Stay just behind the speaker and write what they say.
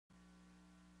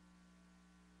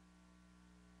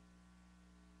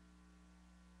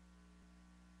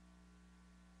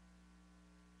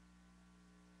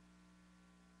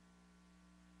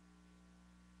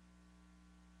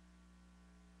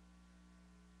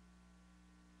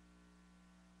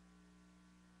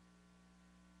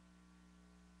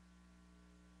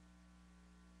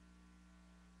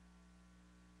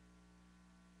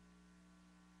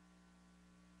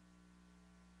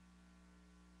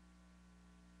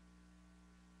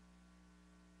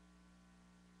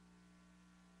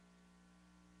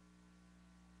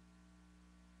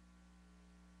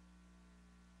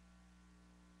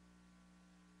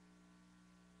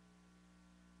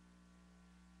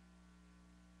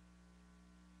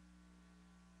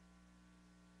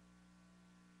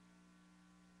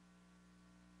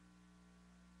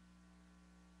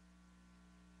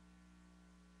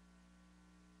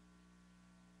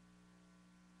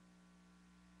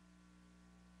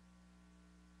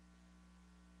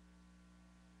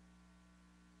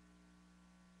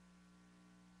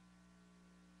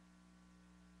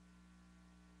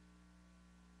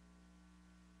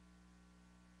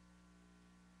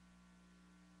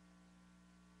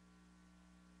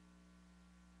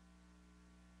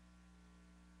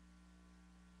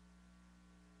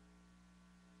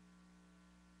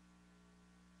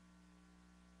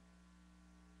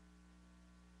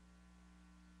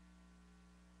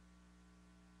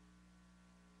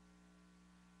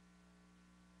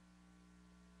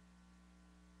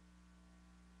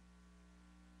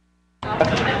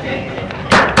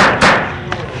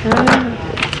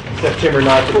September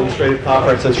 9th Administrative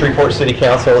Conference of Shreveport City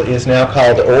Council is now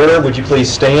called to order. Would you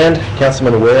please stand?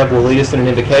 Councilman Webb will lead us in an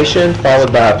invocation,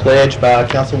 followed by a pledge by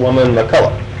Councilwoman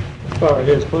McCullough. Bow our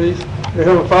heads, please. Dear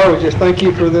Heavenly Father, we just thank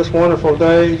you for this wonderful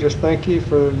day. Just thank you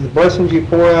for the blessings you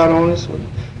pour out on us. We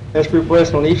ask for your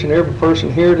blessing on each and every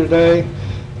person here today.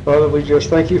 Father, we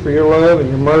just thank you for your love and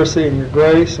your mercy and your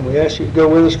grace, and we ask you to go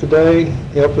with us today,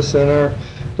 help us in our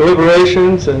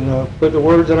deliberations, and put the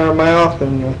words in our mouth,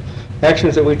 and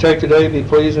actions that we take today be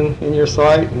pleasing in your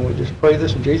sight, and we just pray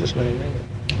this in Jesus' name.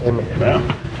 Amen.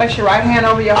 Amen. Place your right hand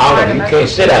over your heart and You can't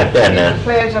sit out there now.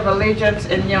 pledge of allegiance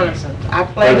in unison. I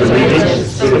pledge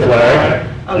allegiance to the flag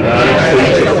of the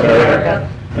United States of America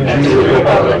and to the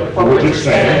republic for which it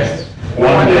stands,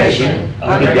 one nation,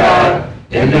 under God,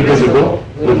 indivisible,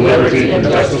 with liberty and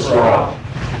justice for all.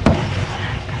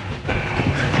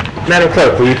 Madam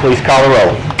Clerk, will you please call the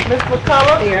roll? Ms.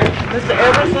 McCullough? Here. Mr.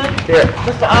 Everson? Here.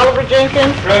 Mr. Oliver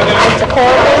Jenkins? Mr.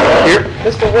 Corbin? Here.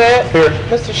 Mr. Webb? Here.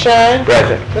 Mr. Shine?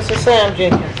 Present. Mr. Sam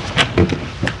Jenkins?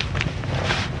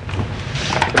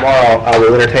 Tomorrow, I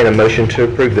will entertain a motion to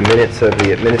approve the minutes of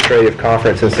the Administrative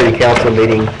Conference and City Council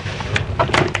meeting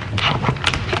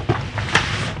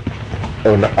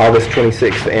on August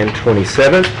 26th and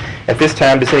 27th. At this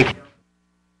time, does any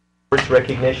awards,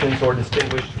 recognitions, or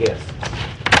distinguished guests?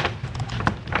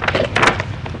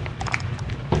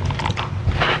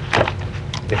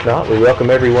 If not, we welcome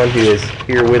everyone who is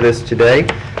here with us today.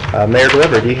 Mayor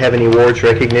Glover, do you have any awards,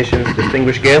 recognitions,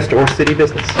 distinguished guests, or city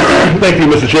business? Thank you,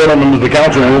 Mr. Chairman, members of the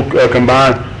council. We'll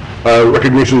combine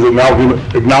recognitions,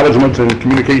 acknowledgements, and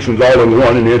communications all in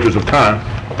one in the interest of time.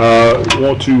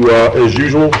 Want to, as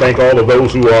usual, thank all of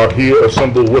those who are here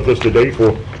assembled with us today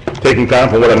for taking time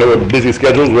from what I know are busy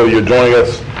schedules, whether you're joining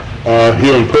us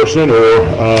here in person or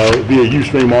via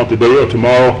Ustream on today or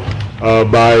tomorrow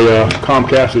by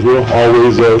Comcast as well.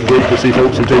 Always great to see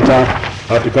folks who take time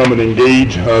to come and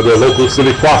engage their local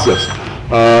civic process.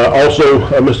 Also,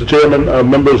 Mr. Chairman,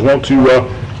 members want to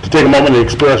take a moment and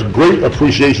express great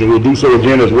appreciation. We'll do so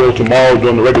again as well tomorrow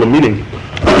during the regular meeting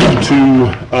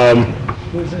to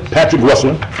Patrick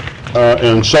Russell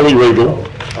and Shelley Rayville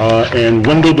and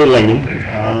Wendell Delaney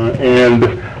and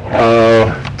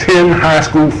 10 high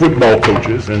school football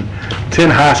coaches and 10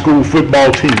 high school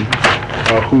football teams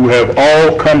who have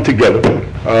all come together,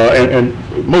 and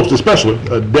most especially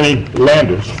Denny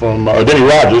Rogers from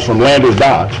Landers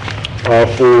Dodge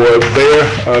for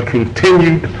their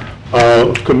continued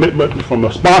commitment from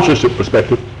a sponsorship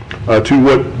perspective to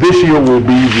what this year will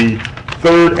be the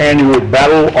third annual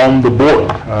Battle on the Border.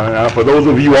 Now, for those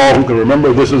of you all who can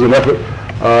remember, this is an effort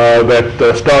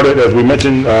that started, as we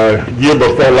mentioned, year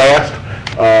before last,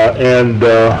 and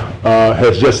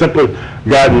has just simply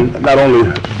gotten not only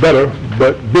better,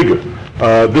 but bigger.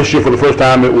 This year, for the first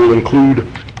time, it will include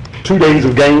 2 days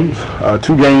of games,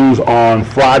 2 games on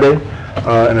Friday,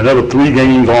 and another 3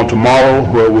 games on tomorrow,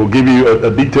 where we'll give you a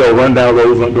detailed rundown of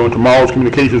those during tomorrow's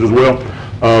communications as well.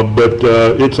 But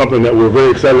it's something that we're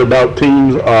very excited about.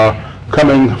 Teams are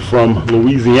coming from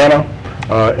Louisiana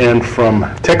and from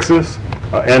Texas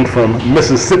and from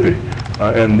Mississippi.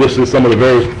 And this is some of the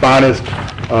very finest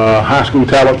high school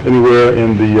talent anywhere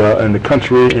in the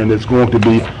country, and it's going to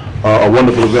be a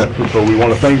wonderful event. So we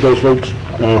want to thank those folks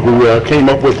who came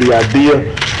up with the idea,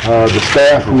 the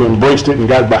staff who embraced it and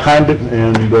got behind it,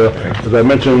 and as I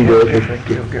mentioned, 10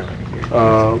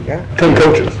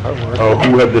 coaches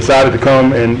who have decided to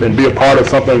come and be a part of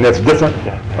something that's different,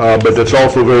 but that's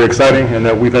also very exciting, and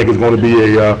that we think is going to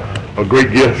be a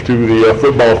great gift to the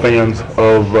football fans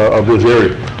of this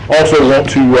area. Also want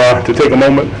to take a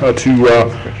moment to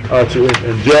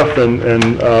Jeff and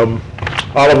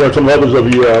Oliver and some others of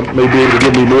you may be able to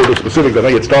give me more of the specifics. I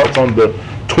think it starts on the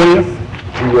 20th.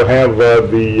 We will have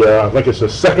I think it's the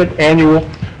 2nd annual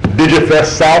DigiFest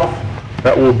South.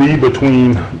 That will be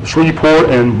between Shreveport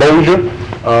and Bossier.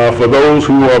 For those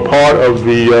who are part of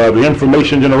the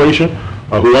information generation,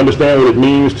 who understand what it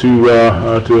means to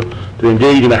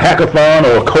engage in a hackathon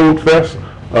or a code fest,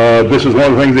 this is one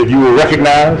of the things that you will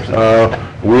recognize.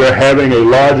 We are having a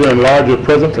larger and larger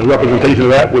presence and representation of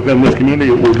that within this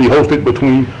community. It will be hosted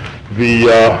between the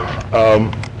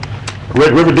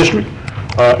Red River District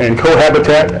and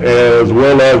Cohabitat, as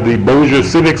well as the Bossier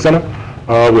Civic Center,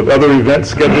 with other events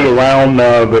scheduled around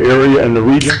the area and the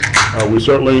region. We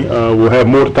certainly will have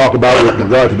more to talk about with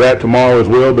regard to that tomorrow as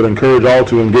well, but encourage all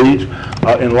to engage.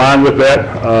 In line with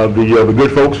that, the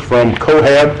good folks from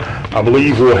Cohab, I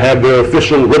believe, will have their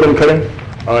official ribbon cutting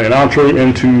and entree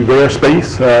into their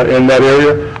space in that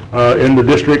area in the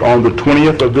district on the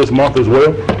 20th of this month as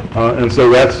well. And so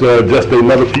that's just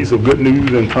another piece of good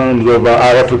news in terms of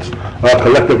our efforts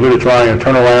collectively to try and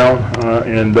turn around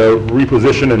and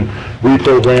reposition and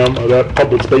reprogram that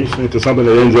public space into something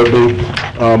that ends up being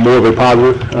more of a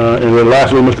positive. And then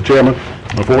lastly, Mr. Chairman,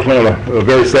 unfortunately, on a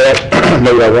very sad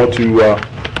note, I want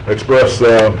to express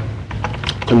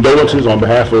condolences on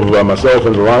behalf of myself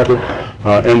and Veronica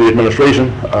and the administration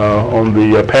on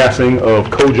the passing of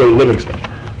Kojo Livingston.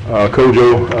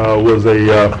 Kojo was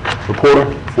a reporter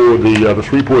for the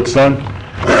Shreveport Sun,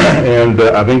 and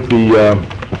I think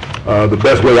the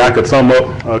best way I could sum up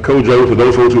Kojo to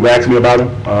those folks who've asked me about him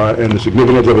and the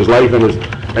significance of his life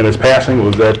and his passing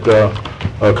was that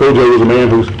Kojo was a man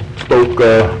who spoke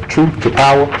truth to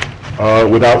power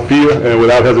without fear and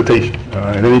without hesitation.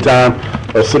 And anytime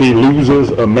a city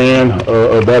loses a man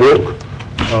of that ilk,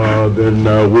 then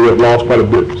we have lost quite a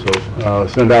bit. So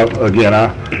send out, again,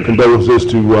 our condolences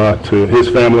to his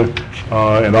family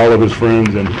and all of his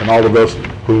friends and all of us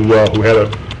who had a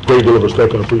great deal of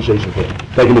respect and appreciation for him.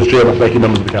 Thank you, Mr. Chairman. Thank you,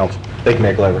 members of the council. Thank you,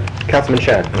 Mayor Glover. Councilman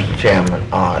Shine. Mr. Chairman,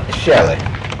 Shelley,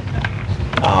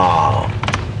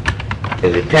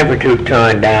 is the temperature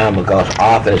turned down because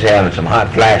Arthur's having some hot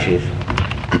flashes?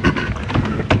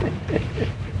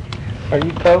 Are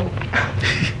you cold?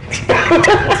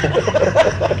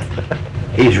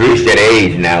 He's reached that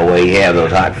age now where he has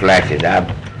those hot flashes.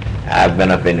 I've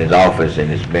been up in his office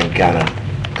and it's been kind of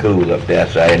cool up there,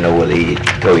 so I didn't know whether he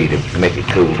told you to make it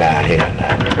cool down here or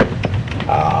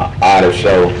not. Arthur,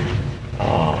 so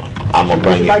I'm gonna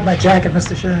bring you. Like my jacket,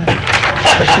 Mr. Shine.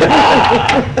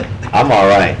 I'm all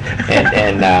right.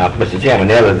 And Mr. Chairman,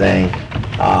 the other thing,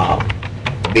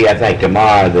 I think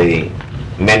tomorrow the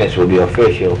minutes will be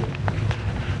official.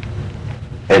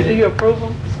 Do you approve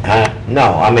them?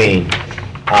 No, I mean,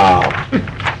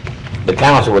 the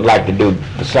council would like to do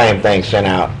the same thing, send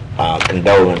out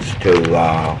condolence to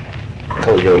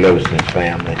Kojo Livingston's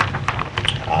family.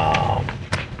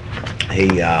 He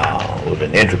was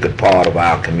an intricate part of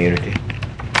our community.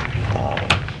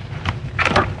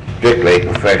 Strictly a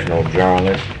professional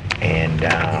journalist, and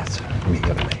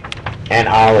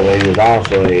although he was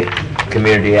also a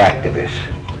community activist.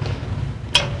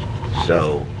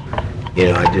 So, you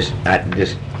know, I just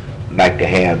like to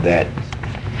have that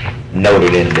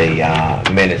noted in the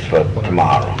minutes for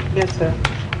tomorrow. Yes, sir.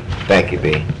 Thank you,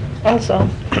 B. Also,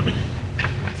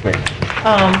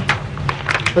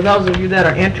 for those of you that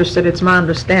are interested, it's my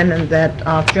understanding that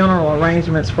funeral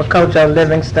arrangements for Kojo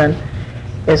Livingston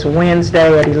is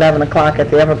Wednesday at 11 o'clock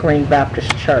at the Evergreen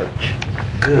Baptist Church.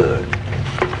 Good.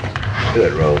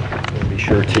 Good, Rose. We'll be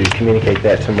sure to communicate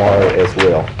that tomorrow as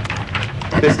well.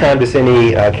 At this time, does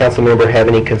any council member have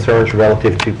any concerns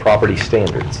relative to property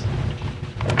standards?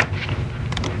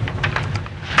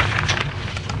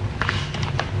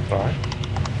 All right.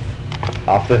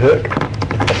 Off the hook.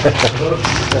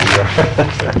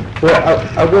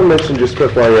 Well, I will mention just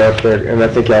quick while you're up there, and I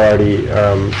think y'all already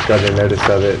got a notice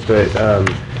of it, but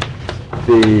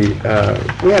we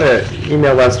had an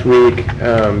email last week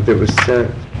that was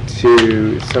sent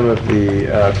to some of the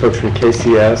folks from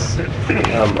KCS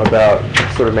about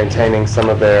sort of maintaining some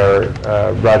of their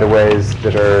right-of-ways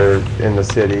that are in the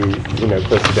city, you know,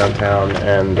 close to downtown,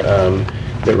 and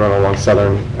that run along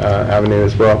Southern Avenue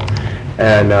as well.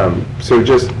 And so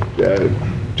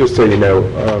just so you know,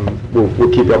 we'll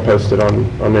keep y'all posted on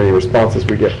any responses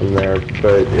we get from there.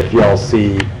 But if y'all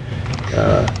see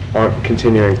a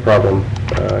continuing problem,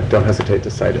 don't hesitate to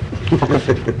cite it.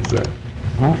 So.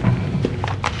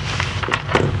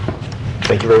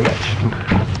 Thank you very much.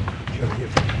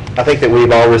 I think that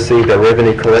we've all received a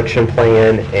revenue collection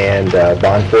plan and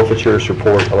bond forfeitures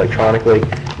report electronically.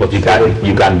 Well, you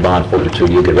got bond forfeiture,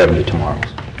 you'll get revenue tomorrow.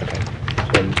 Okay.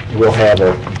 And we'll have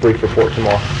a brief report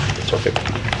tomorrow. Perfect.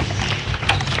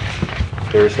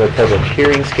 There is no public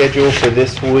hearing scheduled for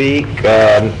this week.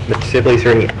 Mr. Sibley, is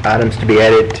there any items to be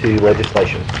added to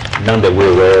legislation? None that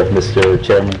we're aware of, Mr.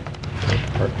 Chairman.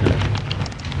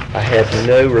 I have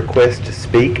no request to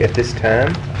speak at this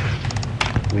time.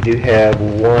 We do have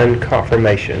one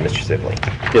confirmation, Mr. Sibley.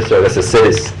 Yes, sir. That's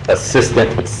the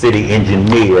Assistant City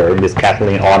Engineer, Ms.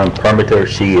 Kathleen Arnhem Permiter.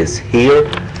 She is here.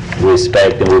 We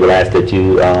respect and we would ask that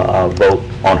you vote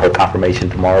on her confirmation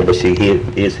tomorrow, but she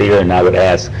is here, and I would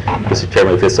ask, Mr.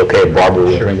 Chairman, if it's okay, Barbara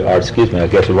will bring, or excuse me, I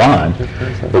guess Ron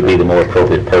would be the more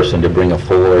appropriate person to bring her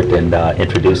forward and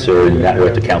introduce her, and that way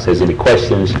if the council has any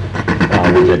questions, we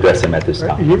can address them at this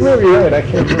time. You may be right, I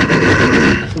can't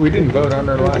remember. We didn't vote on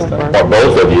her last time. Or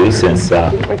both of you, since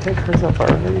We take hers up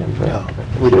already.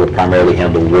 we will primarily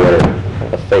handle water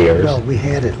affairs. No, we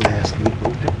had it last week,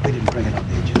 but we didn't bring it on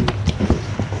the agenda.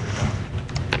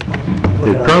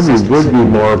 It probably would be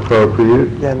more appropriate.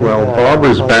 Well,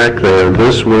 Barbara's back there.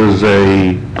 This was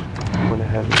a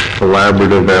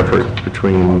collaborative effort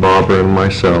between Barbara and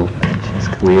myself.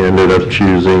 We ended up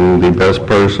choosing the best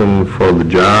person for the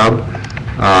job.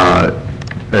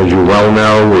 As you well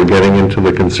know, we're getting into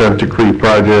the consent decree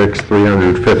projects,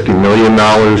 $350 million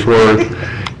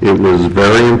worth. It was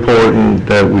very important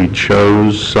that we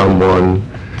chose someone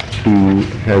who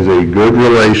has a good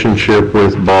relationship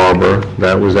with Barbara.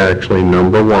 That was actually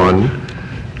number one.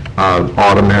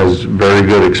 Autumn has very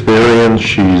good experience.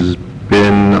 She's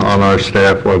been on our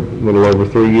staff, what, a little over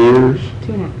 3 years?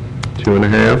 2.5.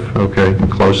 2.5? Okay,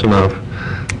 close enough.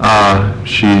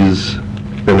 She's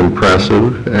been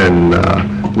impressive, and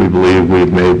we believe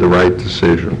we've made the right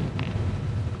decision.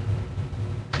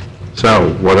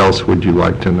 So, what else would you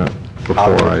like to know before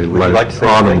I Would you like let to say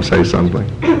Autumn something? say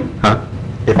something? Huh?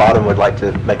 If Autumn would like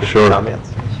to make a few Sure.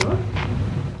 comments.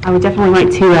 I would definitely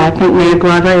like to thank Mayor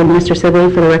Glover and Mr.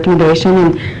 Sibley for the recommendation,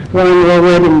 and Lauren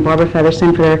Norwood and Barbara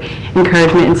Featherston for their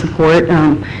encouragement and support.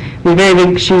 We're very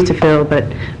big shoes to fill, but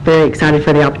very excited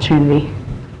for the opportunity.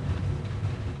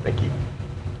 Thank you.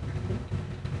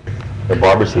 The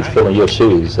Barbara, she's filling your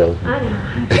shoes, so.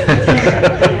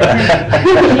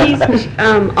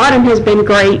 Autumn has been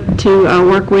great to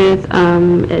work with.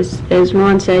 As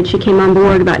Ron said, she came on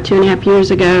board about 2.5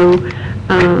 years ago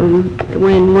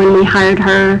when we hired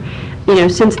her. You know,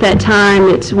 since that time,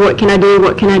 it's what can I do,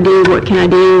 what can I do, what can I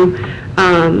do?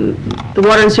 The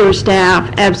water and sewer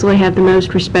staff absolutely have the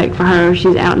most respect for her.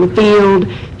 She's out in the field,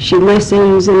 she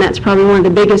listens, and that's probably one of the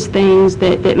biggest things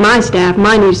that my staff,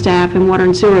 my new staff in water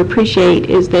and sewer appreciate,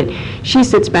 is that she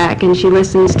sits back and she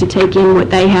listens to take in what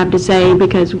they have to say,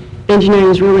 because engineering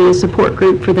is really a support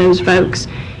group for those folks.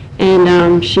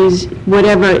 And she's,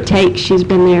 whatever it takes, she's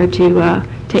been there to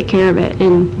take care of it,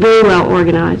 and very well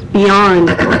organized, beyond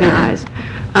organized.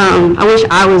 I wish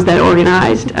I was that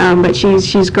organized, but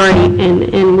she's great,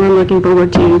 and we're looking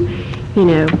forward to, you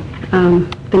know,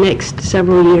 the next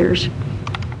several years.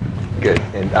 Good.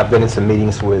 And I've been in some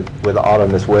meetings with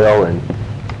Autumn as well, and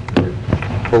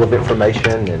full of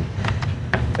information, and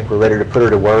I think we're ready to put her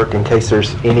to work. In case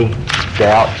there's any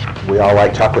doubt, we all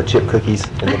like chocolate chip cookies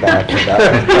in the back,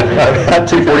 about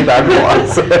 245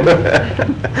 blocks.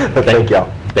 But thank y'all.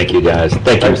 Thank you, guys.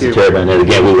 Thank you, Mr. Chairman. And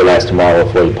again, we will ask tomorrow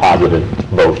for a positive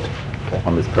vote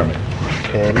on this permit.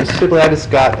 And Mr. Sibley, I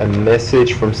just got a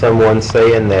message from someone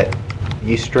saying that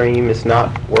Ustream is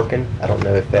not working. I don't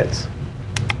know if that's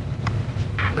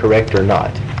correct or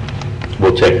not.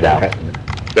 We'll check it out.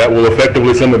 That will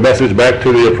effectively send a message back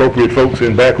to the appropriate folks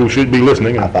in back who should be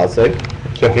listening I and thought so.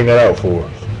 checking that out for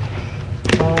us.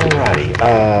 Alrighty.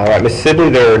 All right, Ms. Sibley,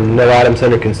 there are no items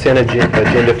under consent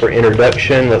agenda for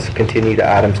introduction. Let's continue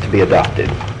to items to be adopted.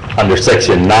 Under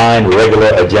Section 9, regular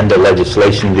agenda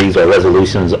legislation, these are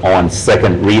resolutions on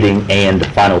second reading and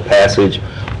final passage,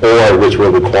 or which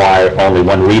will require only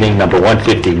one reading. Number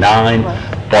 159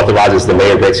 authorizes the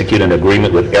mayor to execute an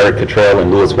agreement with Eric Cottrell and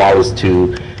Louis Wallace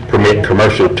to permit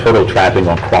commercial turtle trapping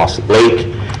on Cross Lake.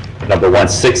 Number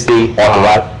 160,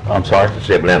 I'm sorry?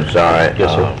 Sibley, I'm sorry.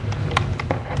 Yes, sir.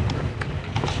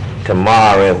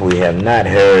 Tomorrow, if we have not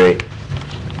heard,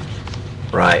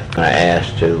 right, I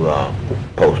ask to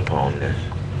postpone this.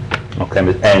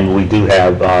 Okay, and we do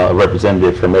have a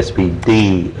representative from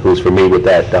SPD who's familiar with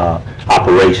that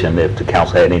operation. If the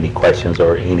council had any questions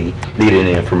or needed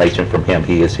any information from him,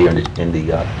 he is here in the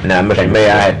Now, Mr.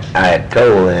 Mayor, I had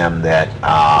told them that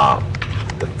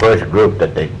the first group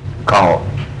that they called,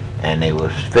 and they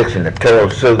was fixing the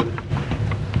turtle soup,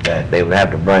 that they would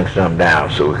have to bring some down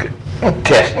so we could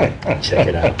test it. check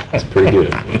it out. It's pretty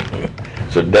good.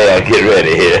 So today I get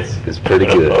ready here. It's pretty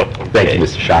good. Thank you,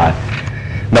 Mr. Shine.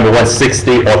 Number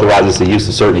 160 authorizes the use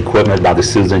of certain equipment by the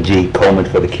Susan G. Coleman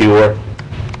for the Cure.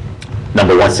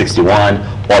 Number 161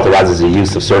 authorizes the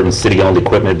use of certain city-owned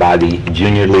equipment by the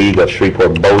Junior League of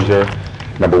Shreveport-Bossier.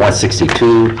 Number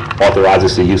 162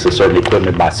 authorizes the use of certain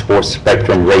equipment by Sports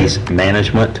Spectrum Race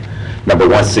Management. Number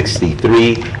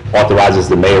 163 authorizes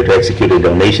the mayor to execute a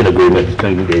donation agreement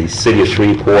between the city of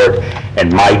Shreveport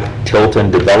and Mike Tilton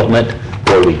Development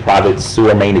for the private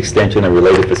sewer main extension and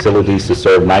related facilities to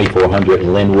serve 9400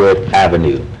 Linwood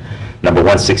Avenue. Number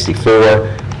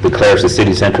 164 declares the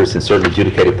city's interest in certain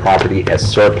adjudicated property as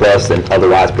surplus and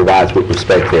otherwise provides with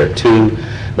respect thereto.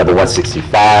 Number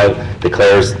 165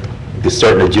 declares the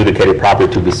certain adjudicated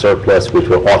property to be surplus, which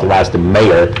will authorize the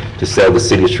mayor to sell the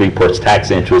city of Shreveport's tax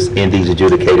interest in these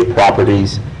adjudicated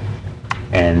properties.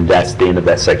 And that's the end of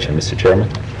that section, Mr. Chairman.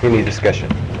 Any discussion?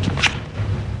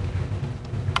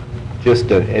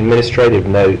 Just an administrative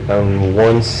note on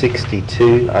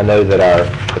 162. I know that our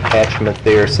attachment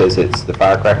there says it's the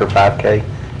Firecracker 5K.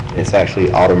 It's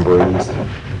actually Autumn Breeze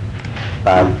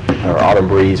Autumn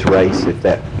Breeze race, if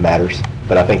that matters.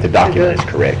 but I think the document is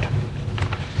correct.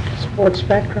 Sports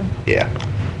spectrum. Yeah.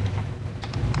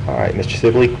 All right, Mr.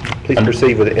 Sibley, please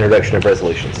proceed with the introduction of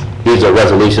resolutions. These are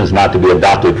resolutions not to be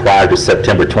adopted prior to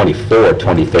September 24,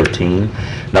 2013.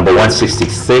 Number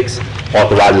 166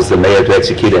 authorizes the mayor to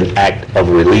execute an act of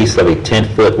release of a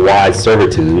 10-foot wide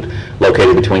servitude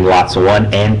located between lots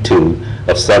 1 and 2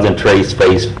 of Southern Trace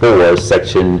Phase 4,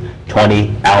 Section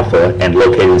 20 Alpha, and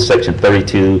located in Section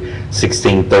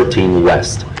 32-1613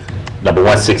 West. Number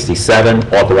 167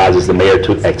 authorizes the mayor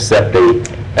to accept a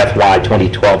FY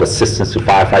 2012 Assistance to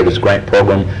Firefighters Grant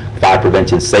Program Fire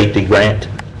Prevention Safety Grant.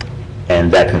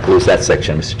 And that concludes that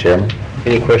section, Mr. Chairman.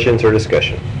 Any questions or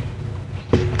discussion?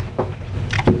 All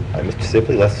right, Mr.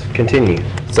 Sibley, let's continue.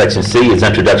 Section C is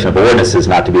introduction of ordinances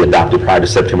not to be adopted prior to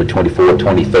September 24,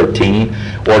 2013.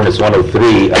 Ordinance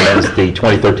 103 amends the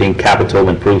 2013 capital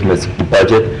improvements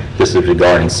budget. This is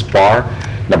regarding SPAR.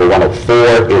 Number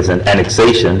 104 is an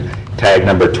annexation, tag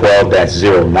number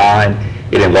 12-09.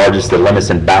 It enlarges the limits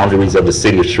and boundaries of the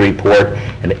city of Shreveport,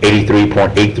 an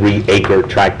 83.83 acre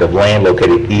tract of land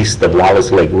located east of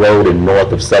Wallace Lake Road and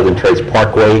north of Southern Trace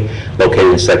Parkway,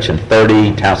 located in Section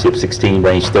 30, Township 16,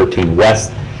 Range 13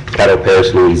 West, Caddo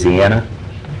Parish, Louisiana.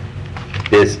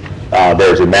 There's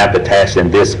a map attached,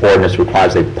 and this ordinance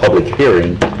requires a public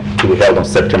hearing to be held on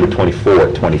September 24,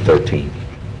 2013.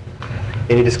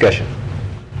 Any discussion?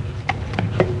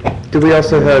 Do we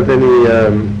also have any,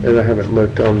 and I haven't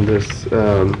looked on this,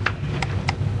 for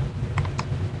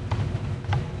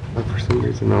some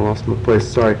reason I lost my place,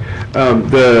 sorry.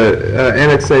 The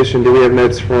annexation, do we have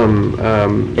notes from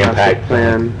master Impact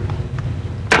plan?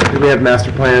 Do we have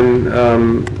master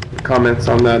plan comments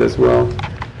on that as well?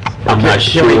 I'm not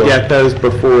Can we sure. get those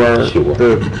before Sure.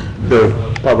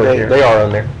 the public hearing? They are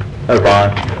on there.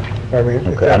 Okay.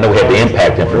 Okay. I know we have the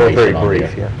impact They're information very on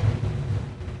brief, there. yeah.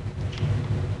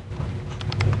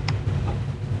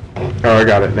 Oh, I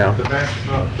got it now.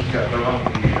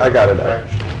 I got it now.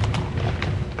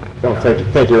 Oh,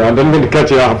 thank you, Ron. Didn't mean to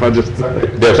cut you off, I just...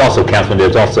 There's also, Councilman,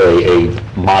 there's also a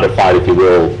modified, if you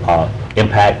will,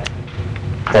 impact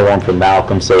form from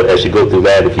Malcolm. So as you go through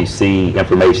that, if you see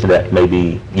information that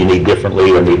maybe you need differently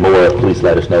or need more, please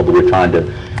let us know. But we're trying to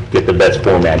get the best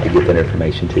format to get that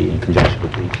information to you in conjunction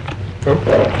with these.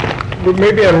 But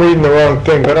maybe I'm reading the wrong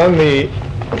thing, but on the,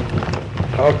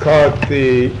 I'll call it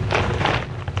the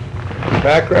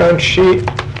background sheet,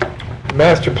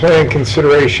 master plan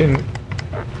consideration,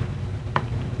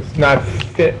 it's not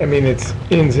fit, I mean, it's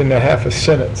ends in a half a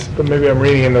sentence, but maybe I'm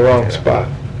reading in the wrong spot.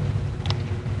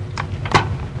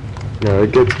 No,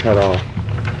 it gets cut off.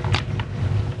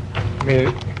 I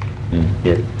mean,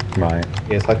 Yeah, right.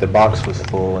 Yeah, it's like the box was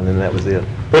full and then that was it.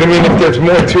 but I mean, if there's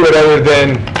more to it other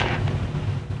than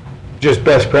just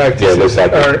best Yeah, practices. it looks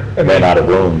like or, I we ran mean, out of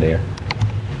room there.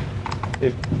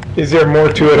 Is there more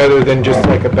to it other than just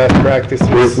like a best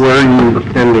practices? Where are you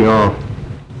ending off?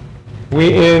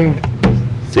 We end,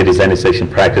 City's annexation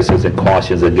practices and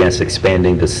cautions against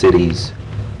expanding the city's.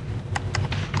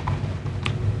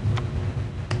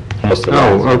 What's the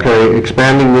last? Oh, okay,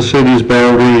 expanding the city's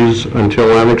boundaries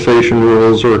until annexation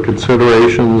rules or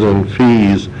considerations and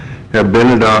fees have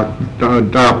been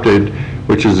adopted,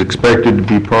 which is expected to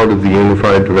be part of the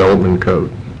Unified Development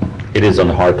Code. It is on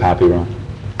the hard copy, Ron.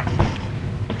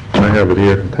 I have it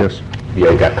here, yes.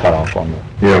 Yeah, it got cut off on the.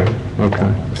 Yeah,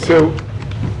 okay. so,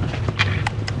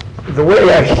 the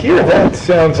way I hear that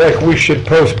sounds like we should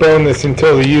postpone this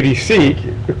until the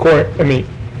UDC, I mean,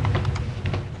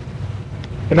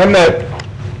 and I'm not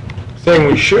saying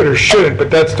we should or shouldn't, but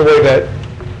that's the way that,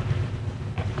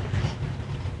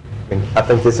 I mean, I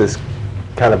think this is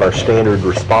kind of our standard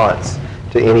response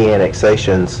to any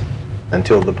annexations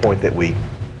until the point that we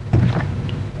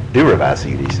do revise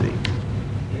the UDC.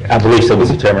 I believe so,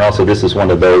 Mr. Chairman. Also, this is one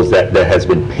of those that has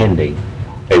been pending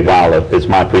a while. It's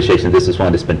my appreciation, this is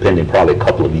one that's been pending probably a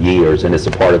couple of years, and it's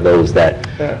a part of those that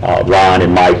Ron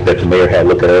and Mike, that the mayor had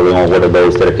looked at early on, what are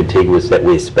those that are contiguous that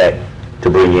we expect to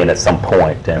bring in at some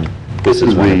point, and this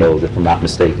is one of those, if I'm not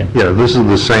mistaken. Yeah, this is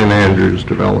the St. Andrews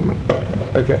development.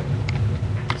 okay.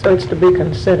 So it's to be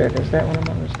considered, is that what I'm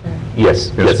understanding?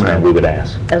 Yes, yes, ma'am, we would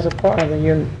ask. As a part of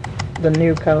the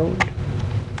new code?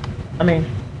 I mean,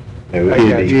 It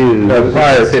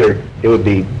would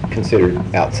be considered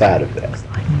outside of that.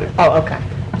 oh, okay,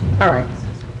 all right.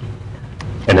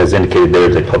 And as indicated, there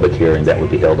is a public hearing that will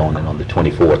be held on the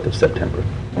 24th of September.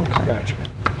 Gotcha.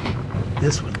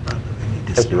 This one probably need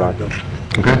to Thank you, Ron.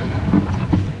 Okay.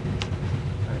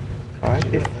 All right,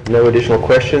 if no additional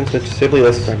questions, Mr. Sibley,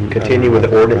 let's continue with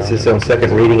the ordinances on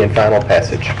second reading and final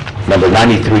passage. Number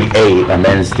 93A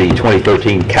amends the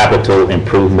 2013 capital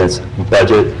improvements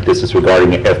budget. This is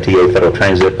regarding an FTA Federal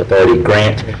Transit Authority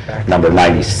grant. Number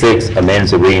 96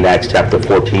 amends and reenacts Chapter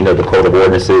 14 of the Code of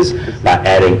Ordinances by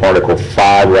adding Article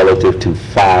 5 relative to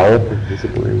foul.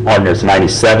 Ordinance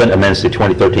 97 amends the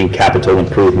 2013 capital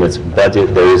improvements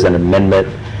budget. There is an amendment,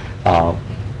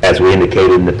 as we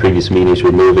indicated in the previous meetings,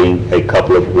 removing a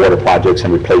couple of water projects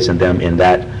and replacing them in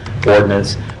that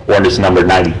ordinance. Ordinance number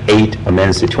 98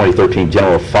 amends the 2013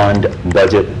 general fund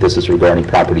budget. This is regarding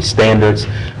property standards.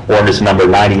 Ordinance number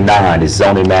 99 is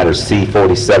zoning matter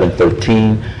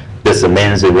C-4713. This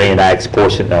amends and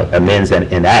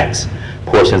enacts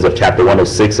portions of Chapter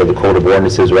 106 of the Code of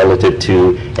Ordinances relative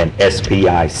to an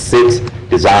SPI 6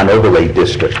 design overlay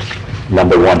district.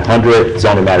 Number 100,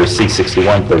 zoning matter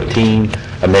C-6113,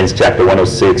 amends Chapter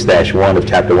 106-1 of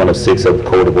Chapter 106 of the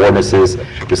Code of Ordinances,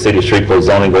 the City of Shreveport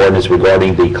zoning ordinance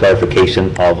regarding the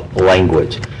clarification of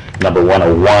language. Number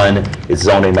 101 is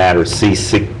zoning matter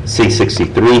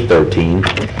C-6313.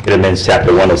 It amends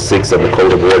Chapter 106 of the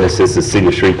Code of Ordinances, the City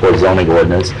of Shreveport zoning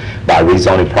ordinance, by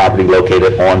rezoning property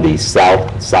located on the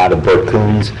south side of Burt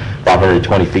Coons,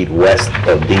 520 feet west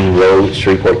of Dean Road,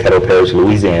 Shreveport, Kettle Parish,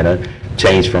 Louisiana,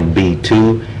 changed from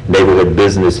B2 Neighborhood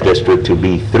Business District to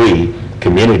B3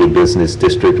 Community Business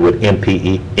District with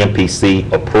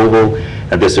MPC approval,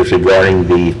 and this is regarding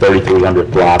the 3300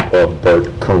 block of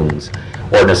Burt Coons.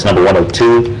 Ordinance number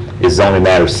 102 is zoning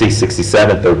matter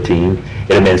C-6713.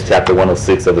 It amends Chapter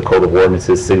 106 of the Code of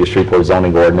Ordinances, City of Shreveport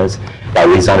zoning ordinance, by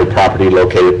rezoning property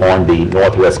located on the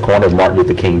northwest corner of Martin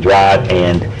Luther King Drive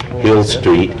and Hill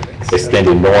Street,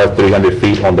 extending north 300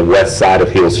 feet on the west side of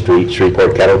Hill Street,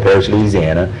 Shreveport, Kettle Parish,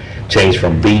 Louisiana, changed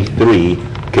from B3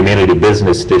 Community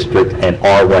Business District and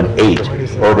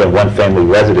R18 Urban One Family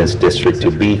Residence District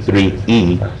to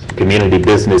B3E Community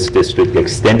Business District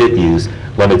extended use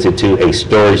limited to a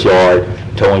storage yard,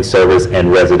 towing service,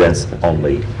 and residence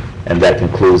only. And that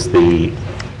concludes the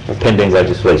pending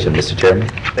legislation, Mr. Chairman.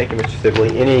 Thank you, Mr.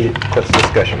 Sibley. Any questions,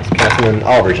 discussions? Councilman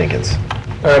Oliver Jenkins.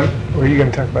 Were you going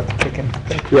to talk about the chicken?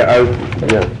 Yeah,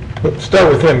 Start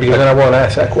with him, because then I won't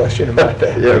ask that question about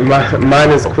that. Yeah,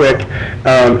 mine is quick,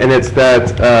 and it's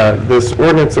that this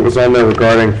ordinance that was on there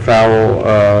regarding foul,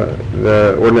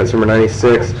 the ordinance number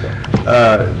 96,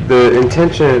 my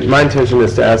intention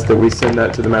is to ask that we send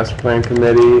that to the Master Plan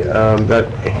Committee. That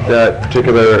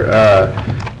particular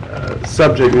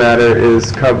subject matter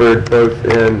is covered both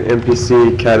in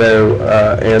MPC, Caddo,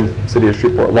 and City of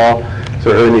Shreveport law. So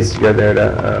it really needs to go there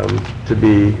to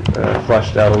be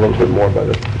fleshed out a little bit more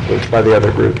by the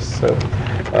other groups. So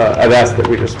I've asked that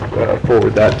we just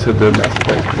forward that to the Master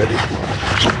Plan Committee.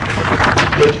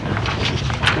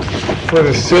 For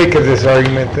the sake of this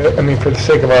argument, for the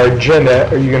sake of our agenda,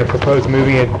 are you going to propose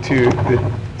moving it to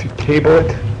table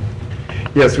it?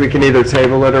 Yes, we can either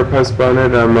table it or postpone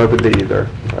it. I'm open to either.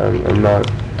 I'm not.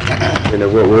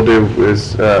 What we'll do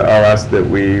is I'll ask that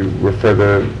we refer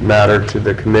the matter to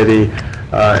the committee,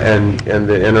 and in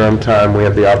the interim time, we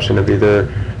have the option of either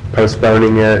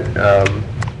postponing it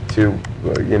to,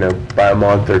 by a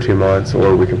month or 2 months,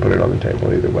 or we can put it on the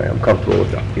table. Either way, I'm comfortable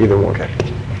with either one.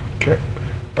 Okay.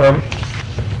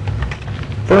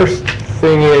 First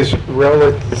thing is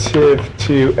relative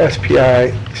to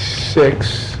SPI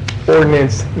 6,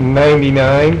 Ordinance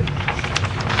 99.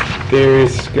 There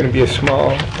is going to be a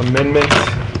small amendment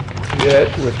to that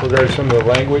with regard to some of the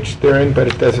language therein, but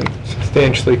it doesn't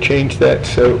substantially change that,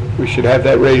 so we should have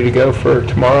that ready to go for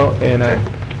tomorrow, and I'm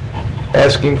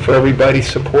asking for everybody's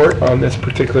support on this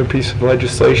particular piece of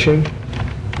legislation.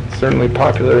 It's certainly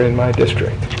popular in my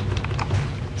district.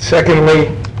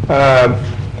 Secondly,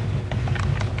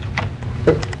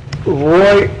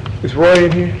 Roy, is Roy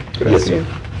in here? Yes, sir.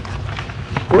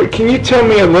 Roy, can you tell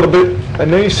me a little bit, I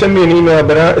know you sent me an email,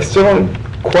 but I still don't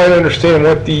quite understand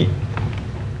I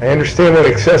understand what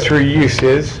accessory use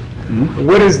is. Mm-hmm.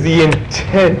 What is the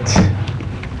intent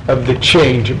of the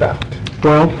change about?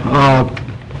 Well,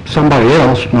 somebody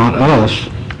else, not us,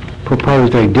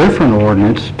 proposed a different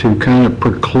ordinance to kind of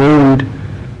preclude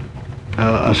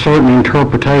a certain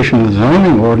interpretation of the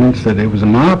zoning ordinance that it was,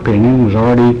 in my opinion, was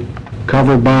already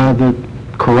covered by the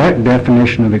correct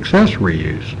definition of accessory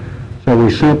use. So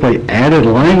we simply added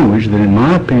language that, in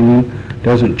my opinion,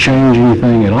 doesn't change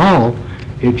anything at all.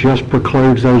 It just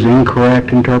precludes those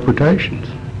incorrect interpretations.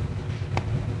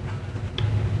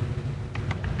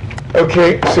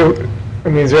 Okay, so,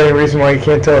 is there any reason why you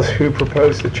can't tell us who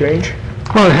proposed the change?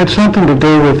 Well, it had something to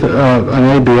do with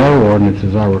an ABO ordinance,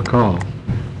 as I recall.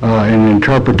 An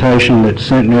interpretation that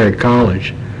Centenary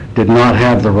College did not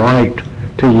have the right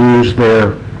to use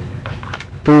their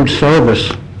food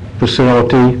service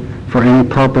facility for any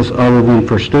purpose other than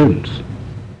for students.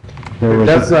 There was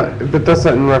That's not, but that's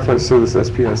not in reference to this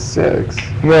SPI 6.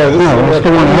 No, that's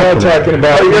the one I'm after not that. talking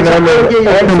about Oh, you're number, talking-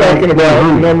 I'm talking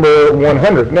about number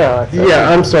 100 now, I think. Yeah,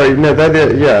 I'm sorry, no, that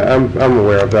is, yeah, I'm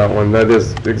aware of that one. That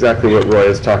is exactly what Roy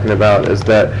is talking about, is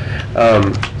that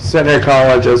Centenary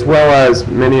College, as well as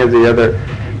many of the other,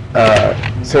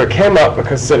 so it came up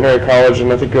because Centenary College,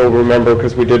 and I think you'll remember,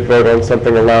 because we did vote on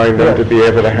something allowing them to be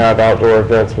able to have outdoor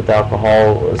events with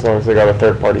alcohol as long as they got a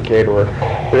third-party caterer.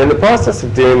 But in the process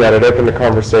of doing that, it opened a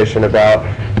conversation about,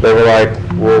 they were like,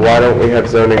 well, why don't we have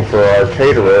zoning for our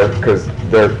caterer? Because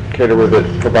they're caterer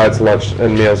that provides lunch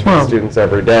and meals for students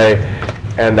every day.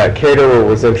 And that caterer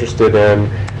was interested in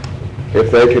if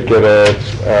they could get a,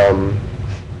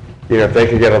 if they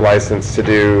could get a license to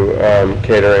do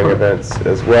catering events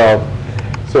as well.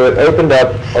 So it opened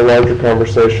up a larger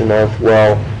conversation of,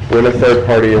 well, when a third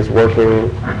party is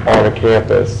working on a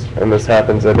campus, and this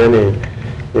happens at any,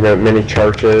 many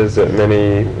churches, at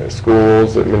many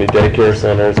schools, at many daycare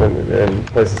centers, and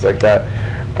places like that,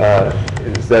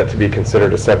 is that to be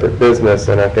considered a separate business?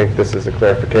 And I think this is a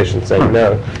clarification saying,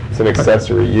 no, it's an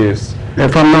accessory use.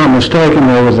 If I'm not mistaken,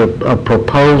 there was a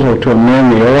proposal to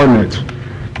amend the ordinance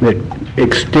that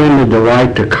extended the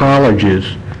right to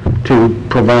colleges to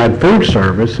provide food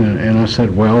service, and I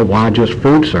said, well, why just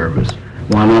food service?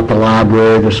 Why not the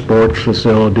library, the sports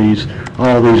facilities,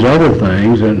 all these other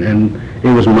things? And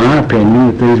it was my opinion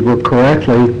that these were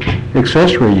correctly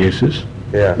accessory uses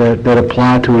that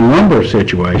apply to a number of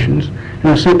situations, and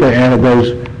I simply added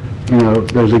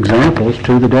those examples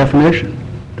to the definition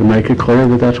to make it clear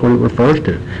that that's what it refers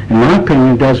to. In my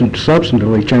opinion, it doesn't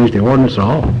substantively change the ordinance at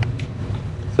all.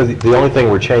 So the only thing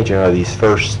we're changing are these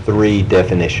first three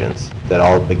definitions that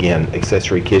all begin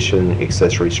accessory kitchen,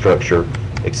 accessory structure,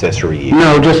 accessory use.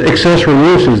 No, just accessory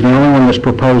use is the only one that's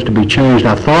proposed to be changed.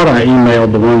 I thought I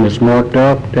emailed the one that's marked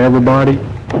up to everybody.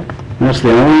 And that's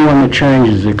the only one that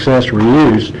changes accessory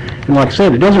use. And like I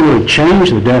said, it doesn't really change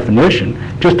the definition,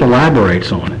 just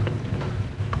elaborates on it.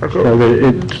 So that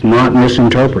it's not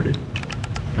misinterpreted.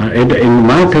 In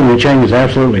my opinion, it changes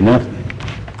absolutely nothing.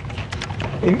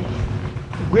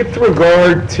 With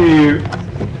regard to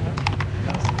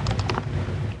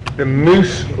the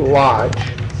Moose Lodge,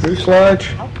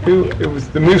 it was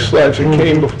the Moose Lodge that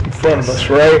came in front of us,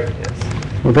 right?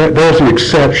 Well, there's an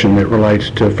exception that relates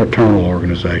to fraternal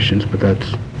organizations, but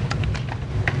that's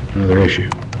another issue.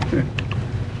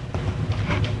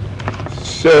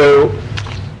 So,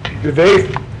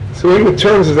 so in the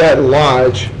terms of that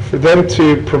lodge, for them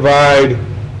to provide,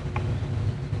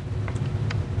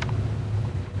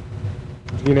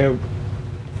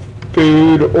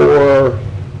 food or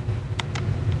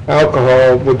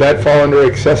alcohol, would that fall under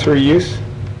accessory use?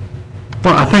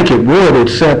 Well, I think it would,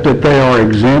 except that they are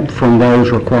exempt from those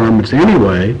requirements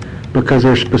anyway, because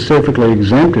they're specifically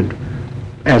exempted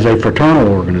as a fraternal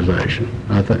organization.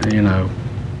 I think,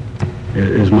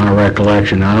 is my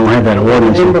recollection. I don't have that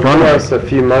ordinance in front of us me. a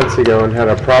few months ago and had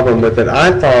a problem with it.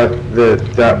 I thought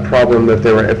that problem that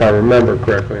they were, if I remember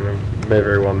correctly, and I may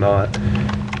very well not,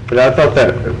 but I thought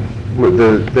that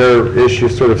their issue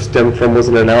sort of stemmed from,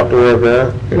 wasn't an outdoor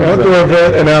event? An outdoor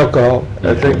event and alcohol.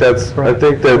 I think that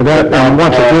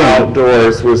once again,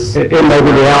 outdoors was... It may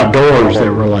be the outdoors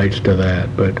that relates to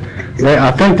that, but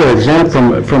I think they're exempt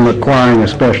from requiring a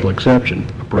special exception.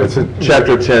 It's a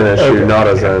Chapter 10 issue, not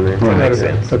a zoning. Right. Makes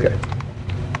sense. Okay.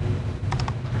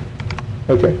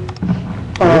 Okay.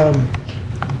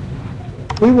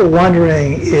 We were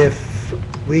wondering if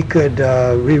we could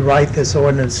rewrite this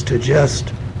ordinance to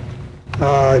just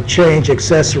change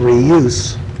accessory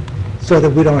use so that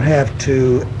we don't have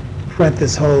to print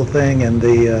this whole thing in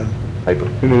the Paper.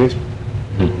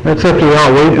 That's up to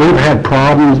y'all. We've had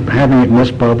problems having it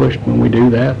mispublished when we do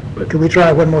that, but Can we try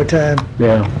it one more time?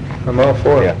 yeah. I'm all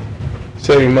for it.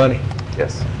 Saving money.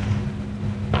 Yes.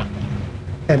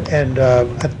 And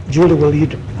Julie, will you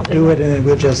do it, and then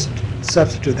we'll just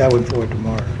substitute that one for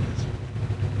tomorrow?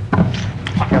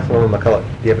 Councilwoman McCullough,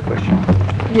 do you have a question?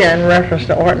 Yeah, in reference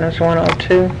to ordinance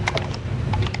 102.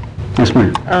 Yes,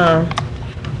 ma'am.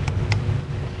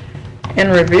 In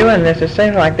reviewing this, it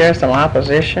seems like there's some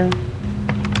opposition,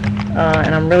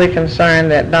 and I'm really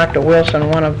concerned that Dr. Wilson,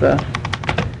 one of the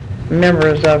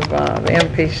members of the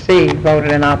MPC,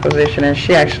 voted in opposition, and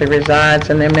she actually resides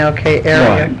in the MLK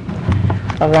area,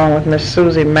 along with Miss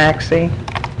Susie Maxey.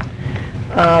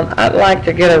 I'd like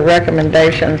to get a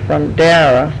recommendation from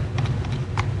Dara,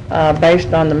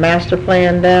 based on the master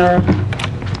plan, Dara.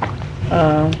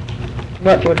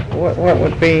 What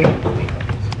would be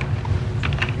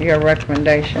your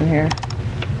recommendation here?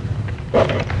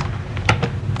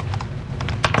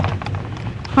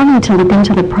 probably need to look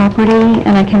into the property,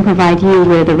 and I can provide you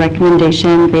with a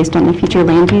recommendation based on the future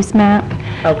land use map,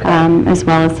 Okay. as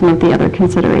well as some of the other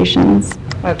considerations.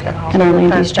 Okay. And our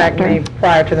land use Contact chapter. me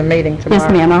prior to the meeting tomorrow.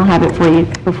 Yes, ma'am, I'll have it for you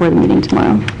before the meeting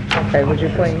tomorrow. Okay, would you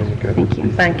please? Thank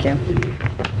you. Thank you.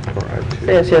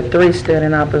 Says here 3 stood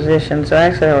in opposition, so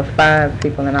actually there were 5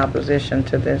 people in opposition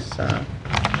to this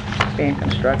being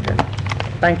constructed.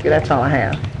 Thank you, that's all I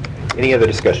have. Any other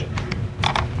discussion?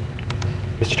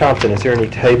 Mr. Thompson, is there any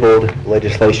tabled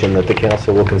legislation that the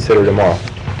council will consider tomorrow?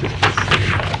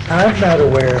 I'm not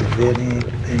aware of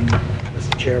anything,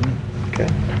 Mr. Chairman. Okay.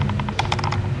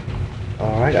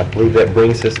 All right, I believe that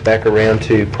brings us back around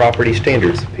to property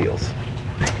standards appeals.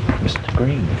 Mr.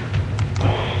 Green.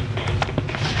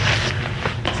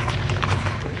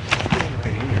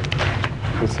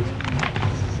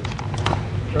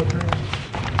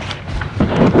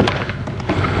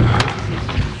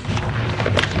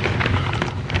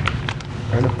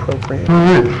 Unappropriate. All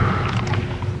right.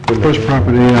 First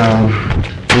property we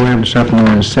have this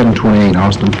afternoon is 728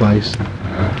 Austin Place.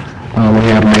 We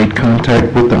have made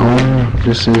contact with the owner.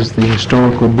 This is the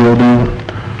historical building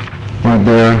right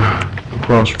there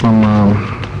across from,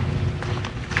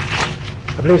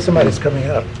 I believe somebody's coming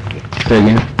up. say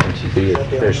again?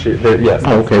 Yes.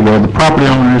 Okay, well, the property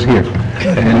owner is here.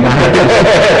 And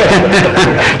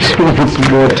she wants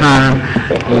some more time,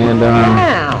 and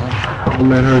I'll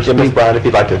let her Ms. speak. Bryant, if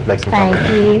you'd like to make some comments.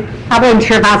 Thank you. I wasn't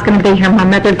sure if I was going to be here. My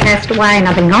mother passed away, and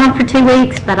I've been gone for 2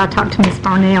 weeks, but I talked to Ms.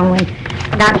 Farnell and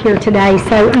got here today.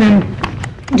 So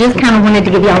just kind of wanted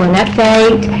to give you all an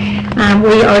update.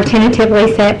 We are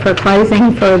tentatively set for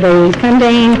closing for the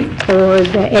funding for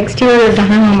the exterior of the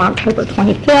home on October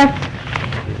 25th.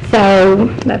 So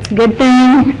that's a good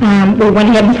thing. We went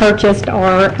ahead and purchased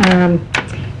our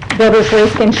builder's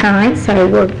risk insurance, so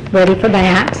we're ready for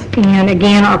that. And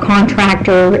again, our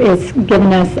contractor is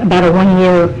giving us about a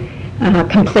 1-year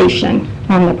completion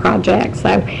on the project. So,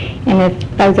 and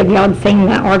if those of y'all had seen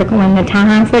the article in the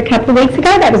Times a couple of weeks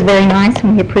ago, that was very nice,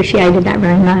 and we appreciated that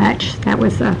very much. That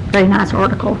was a very nice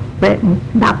article written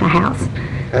about the house.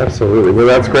 Absolutely. Well,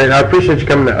 that's great. I appreciate you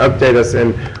coming to update us.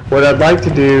 And what I'd like to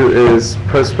do is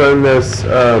postpone this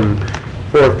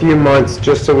for a few months,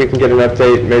 just so we can get an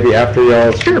update, maybe after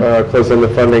y'all close on the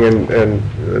funding and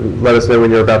let us know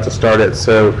when you're about to start it.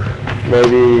 So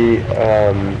maybe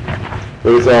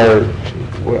what is our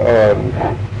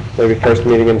maybe first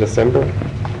meeting in December?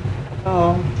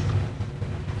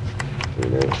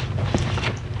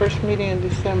 First meeting in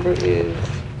December is...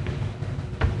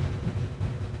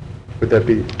 Would that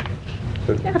be? I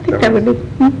think that would be,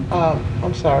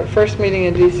 I'm sorry, first meeting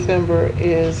in December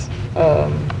is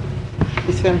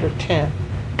December 10th.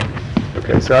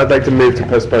 Okay, so I'd like to move to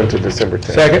postpone to December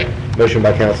 10th. Second. Motion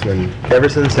by Councilman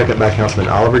Everson, second by Councilman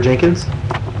Oliver Jenkins.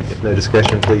 If no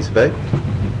discussion, please vote.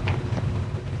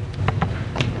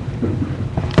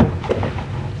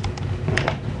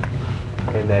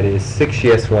 And that is 6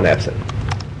 yes, 1 absent.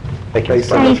 Thank you. Ms.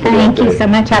 Farnell, for the thank you update. so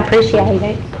much. I appreciate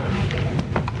it.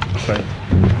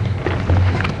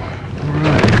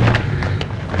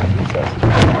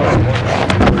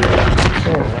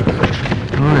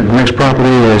 All right, the next property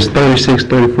is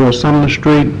 3634 Sumner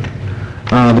Street.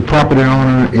 The property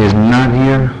owner is not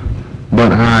here,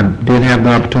 but I did have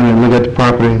the opportunity to look at the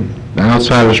property. The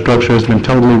outside of the structure has been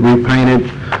totally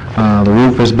repainted. The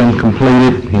roof has been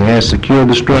completed. He has secured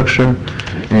the structure,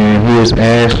 and he has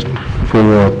asked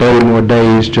for 30 more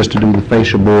days just to do the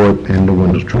fascia board and the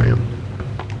windows trim.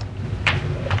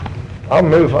 I'll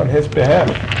move on his behalf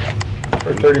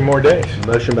for 30 more days.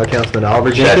 Motion by Councilman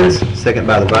Oliver Jenkins, second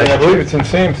by the Vice I believe Chair. it's in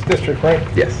Sam's district, right?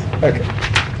 Yes. Okay.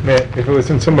 Man, if it was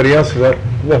in somebody else's, I'd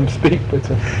let him speak, but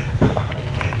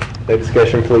No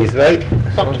discussion, please vote.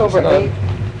 October 8th.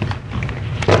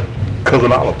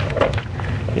 Cousin Oliver.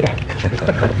 yeah.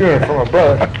 Doing it for my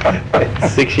brother.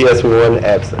 6 yes, 1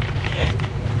 absent.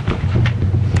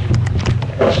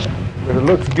 But it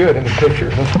looks good in the picture.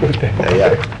 Let's put it that way.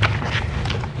 Yeah.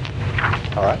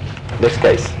 All right, next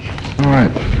case. All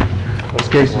right. This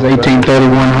case is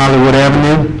 1831 Hollywood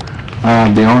Avenue.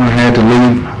 The owner had to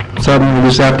leave suddenly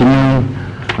this afternoon.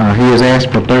 He has asked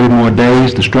for 30 more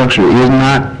days. The structure is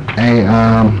not a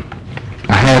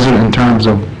hazard in terms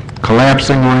of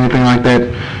collapsing or anything like that.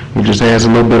 He just has a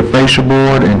little bit of fascia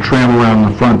board and trim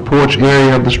around the front porch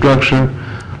area of the structure.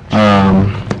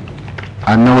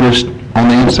 I noticed on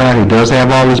the inside he does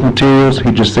have all his materials.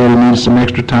 He just said he needs some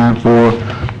extra time for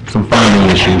some funding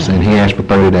issues, and he asked for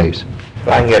 30 days. If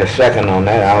I can get a second on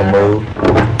that, I'll move.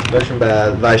 Motion by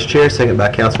the Vice Chair, second by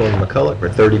Councilwoman McCullough for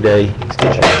 30-day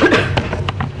extension.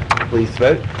 Please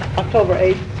vote. October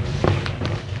 8th.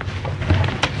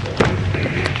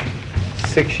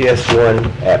 6 yes, 1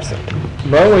 absent.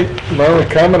 My only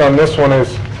comment on this one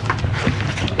is,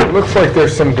 it looks like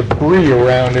there's some debris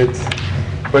around it,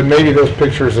 but maybe those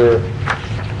pictures are...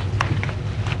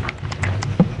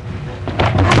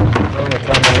 My only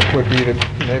comment would be to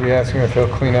maybe ask him if he'll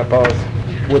clean up all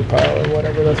his wood pile or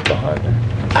whatever that's behind there.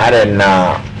 I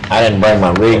didn't bring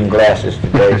my reading glasses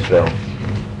today, so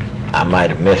I might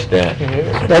have missed that. You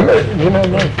know,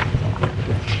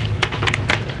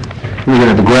 Looking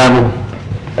at the gravel?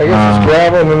 I guess it's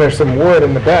gravel and then there's some wood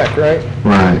in the back, right?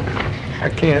 Right. I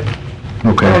can't.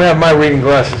 Okay. I don't have my reading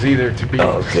glasses either to be...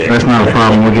 Okay. That's not a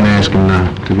problem. We can ask him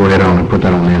to go ahead on and put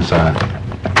that on the inside.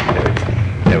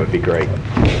 That would be great.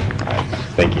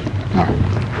 Thank you. All right.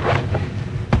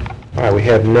 All right, we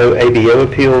have no ABO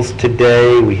appeals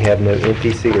today. We have no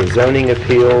MPC or zoning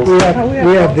appeals. We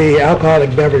have the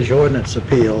alcoholic beverage ordinance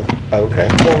appeal Okay.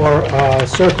 for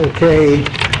Circle K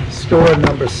store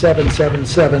number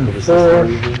 7774.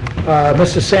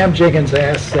 Mr. Sam Jenkins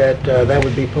asked that that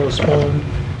would be postponed,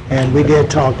 and we did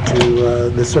talk to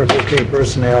the Circle K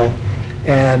personnel,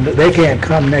 and they can't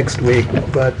come next week,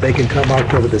 but they can come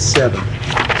October the 7th.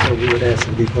 So we would ask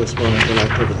it to be postponed until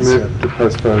October the 7th. Move to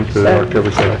postpone to October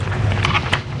 7th.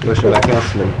 Motion by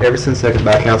Councilman Everson, second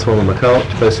by Councilwoman McCullough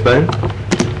to postpone.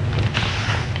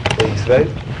 Please vote.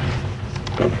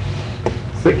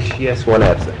 6 yes, 1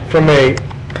 absent. From a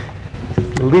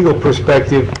legal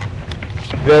perspective,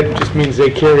 that just means they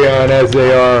carry on as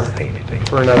they are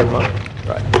for another month.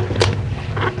 Right.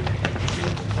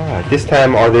 All right, this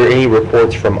time, are there any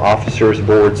reports from officers,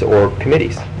 boards, or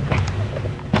committees?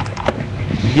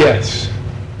 Yes.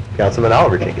 Councilman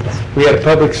Oliver Jenkins. We had a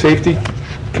public safety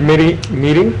committee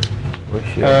meeting.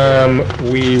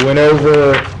 We went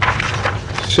over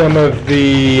some of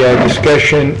the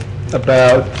discussion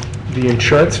about the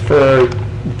insurance for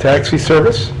taxi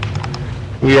service.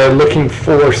 We are looking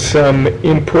for some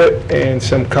input and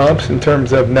some comps in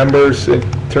terms of numbers, in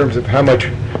terms of how much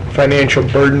financial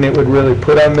burden it would really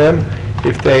put on them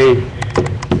if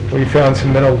we found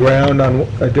some middle ground on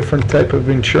a different type of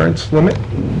insurance limit.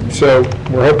 So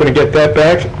we're hoping to get that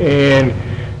back. And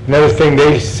another thing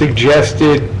they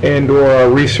suggested and/or are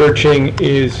researching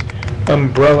is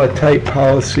umbrella-type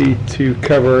policy to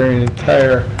cover an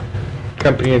entire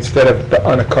company instead of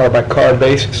on a car-by-car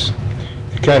basis,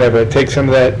 to kind of take some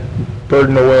of that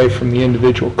burden away from the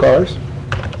individual cars.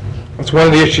 That's one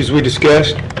of the issues we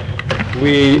discussed.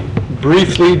 We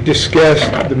briefly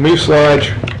discussed the Moose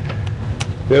Lodge,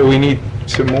 that we need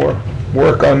some more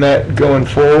work on that going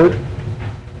forward.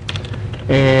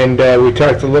 And we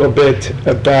talked a little bit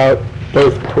about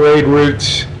both parade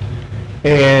routes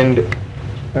and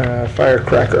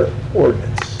firecracker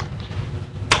ordinance.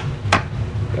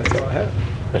 That's all I have.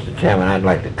 Mr. Chairman, I'd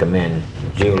like to commend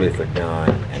Julie for doing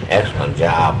an excellent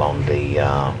job on the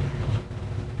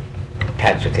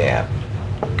taxi cab.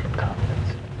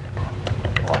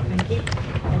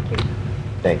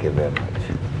 Thank you very much.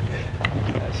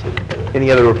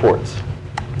 Any other reports?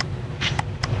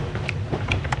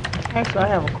 Actually, I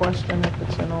have a question if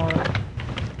it's in order.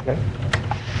 Okay.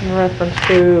 In reference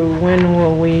to when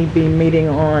will we be meeting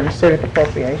on civic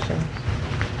appropriations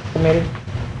committee?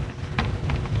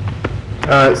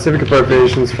 Civic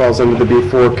Appropriations falls under the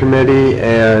B4 committee,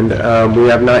 and we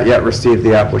have not yet received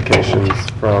the applications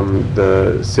from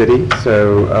the city,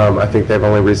 so I think they've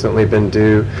only recently been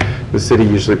due. The city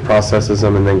usually processes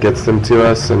them and then gets them to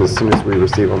us, and as soon as we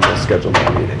receive them, we'll schedule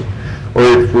that meeting. Or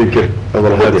if we get a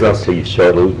little We'll heads get up. this to you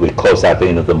shortly. We close out the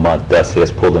end of the month, thus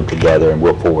let's pull them together and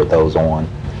we'll forward those on.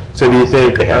 So do you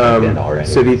think, They haven't been already.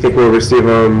 so do you think we'll receive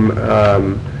them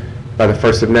by the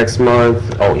 1st of next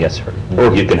month? Oh, yes, sir.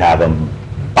 Or you can have them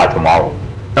by tomorrow.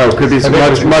 Oh, could be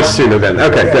much sooner then.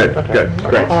 Okay, good, good,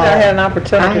 great. I had an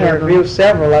opportunity to review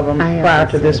several of them prior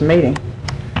to this meeting.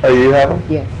 Oh, you have them?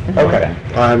 Yes. Okay,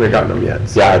 I haven't gotten them yet.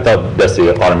 Yeah, I thought Bessie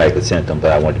automatically sent them,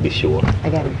 but I wanted to be sure. I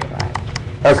got it right.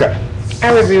 Okay.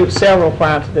 I reviewed several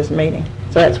prior to this meeting,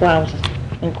 so that's why I was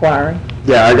inquiring.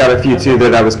 Yeah, I got a few too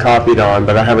that I was copied on,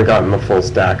 but I haven't gotten the full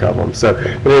stack of them. So,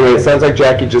 but anyway, it sounds like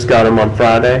Jackie just got them on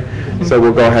Friday, so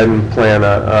we'll go ahead and plan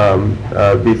a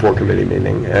B4 committee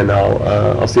meeting, and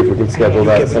I'll see if we can schedule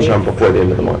that sometime before the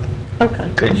end of the month.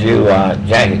 Okay. Could you,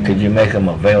 Jackie, could you make them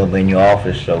available in your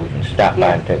office so we can stop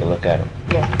by and take a look at them?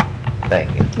 Yeah.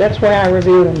 Thank you. That's where I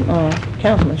reviewed them,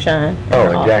 Councilman Shine. Oh,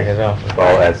 in Jackie's office?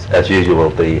 Well, as usual,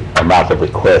 the amount of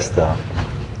requests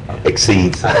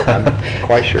exceeds. I'm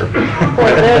quite sure.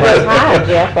 Well, they're just high,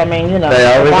 Jeff, I mean, you know. They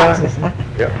always boxes. are.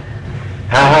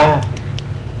 Yeah.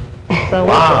 So we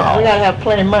gotta have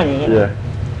plenty of money, you know. Yeah.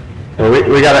 Well,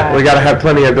 we gotta have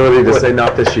plenty of ability to say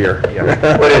not this year.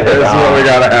 What is it? That's what we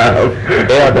gotta have.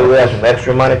 Dale, do we have some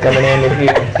extra money coming in this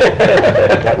year?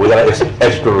 We got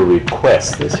extra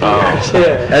requests this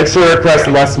year. Extra request,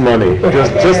 less money,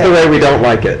 just the way we don't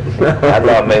like it. I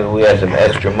thought maybe we had some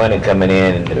extra money coming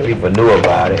in and the people knew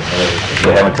about it.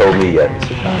 They haven't told me yet.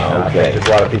 Okay. There's a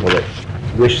lot of people that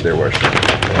wish there were.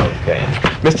 Okay.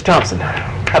 Mr. Thompson,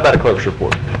 how about a clerk's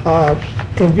report?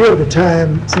 In view of the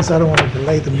time, since I don't want to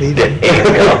delay the meeting,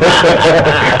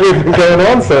 We've been going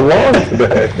on so long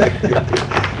today.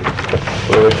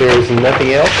 Well, if there is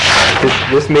nothing else,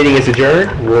 this meeting is adjourned.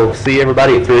 We'll see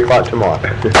everybody at 3 o'clock tomorrow.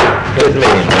 Good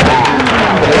meeting.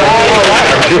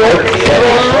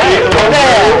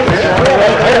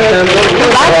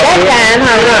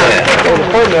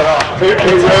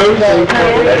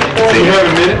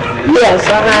 Yes,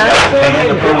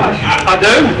 I do?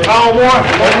 Oh, what?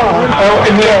 Oh,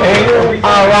 and then,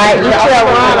 All right, you tell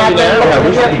Ron I've been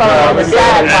looking here for the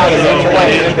sidewalk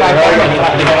situation.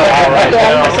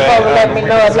 Yeah, you're supposed to let me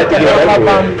know if you can look up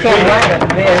on camera.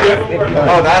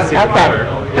 Oh, that's it. Okay.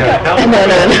 No,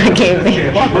 can't be.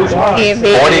 Can't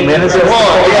be. 40 minutes?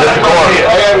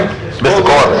 Mr.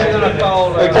 Corbin,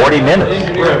 40 minutes. I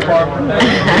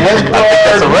think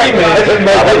that's a record.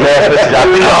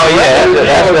 Oh, yeah,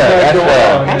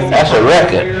 that's a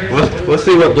record. We'll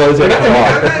see what blows up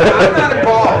tomorrow.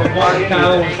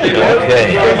 Okay.